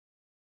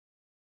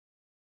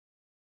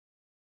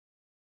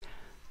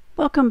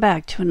Welcome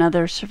back to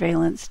another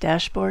Surveillance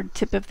Dashboard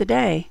Tip of the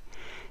Day.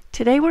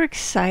 Today we're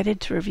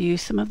excited to review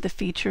some of the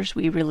features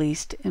we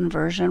released in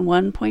version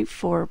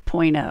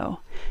 1.4.0,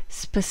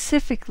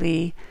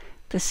 specifically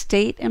the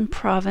state and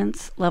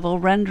province level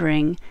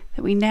rendering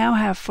that we now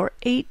have for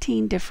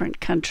 18 different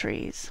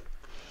countries.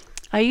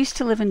 I used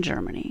to live in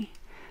Germany,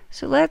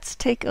 so let's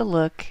take a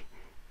look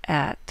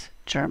at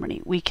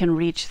Germany. We can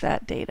reach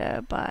that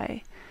data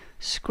by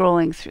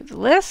scrolling through the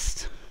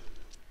list.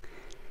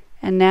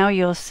 And now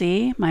you'll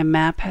see my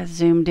map has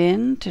zoomed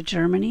in to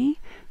Germany.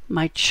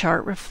 My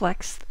chart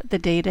reflects the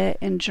data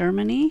in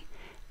Germany,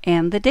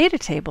 and the data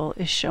table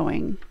is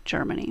showing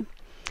Germany.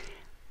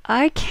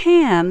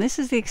 This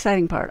is the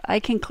exciting part, I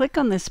can click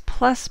on this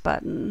plus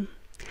button,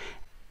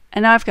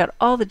 and now I've got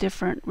all the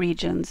different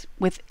regions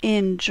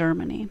within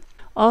Germany.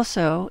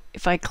 Also,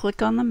 if I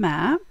click on the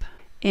map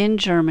in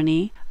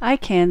Germany, I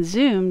can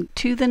zoom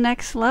to the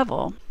next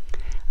level.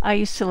 I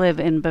used to live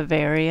in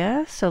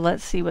Bavaria, so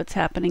let's see what's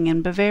happening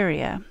in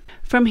Bavaria.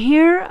 From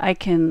here, I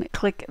can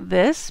click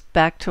this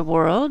back to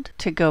world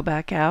to go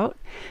back out.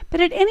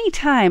 But at any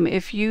time,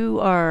 if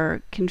you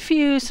are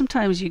confused,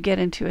 sometimes you get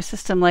into a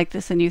system like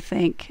this and you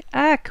think,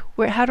 how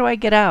do I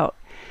get out?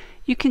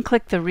 You can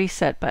click the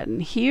reset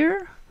button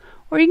here,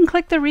 or you can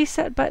click the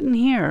reset button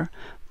here.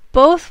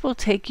 Both will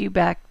take you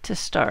back to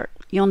start.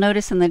 You'll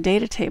notice in the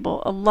data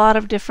table, a lot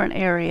of different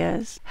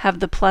areas have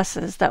the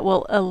pluses that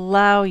will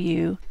allow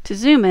you to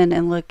zoom in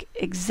and look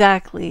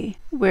exactly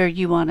where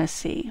you want to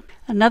see.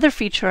 Another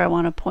feature I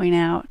want to point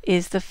out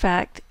is the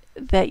fact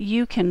that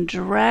you can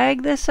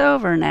drag this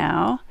over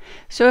now.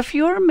 So if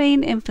your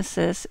main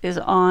emphasis is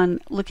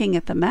on looking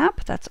at the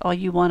map, that's all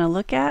you want to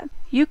look at,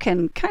 you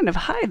can kind of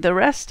hide the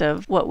rest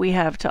of what we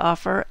have to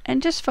offer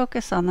and just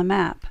focus on the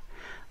map.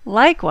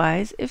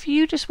 Likewise, if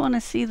you just want to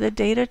see the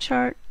data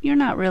chart, you're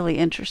not really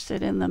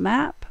interested in the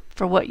map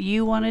for what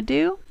you want to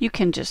do, you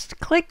can just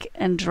click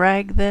and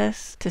drag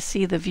this to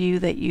see the view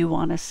that you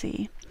want to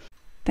see.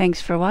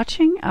 Thanks for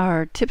watching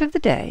our tip of the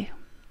day.